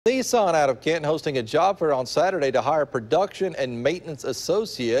Nissan out of Canton hosting a job fair on Saturday to hire production and maintenance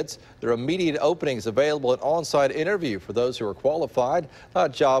associates. There are immediate openings available, an on-site interview for those who are qualified. The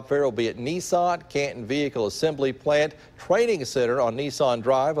job fair will be at Nissan Canton Vehicle Assembly Plant Training Center on Nissan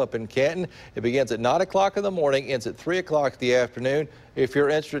Drive up in Canton. It begins at 9 o'clock in the morning, ends at 3 o'clock in the afternoon. If you're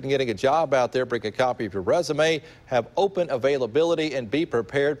interested in getting a job out there, bring a copy of your resume, have open availability, and be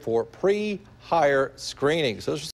prepared for pre-hire screening. So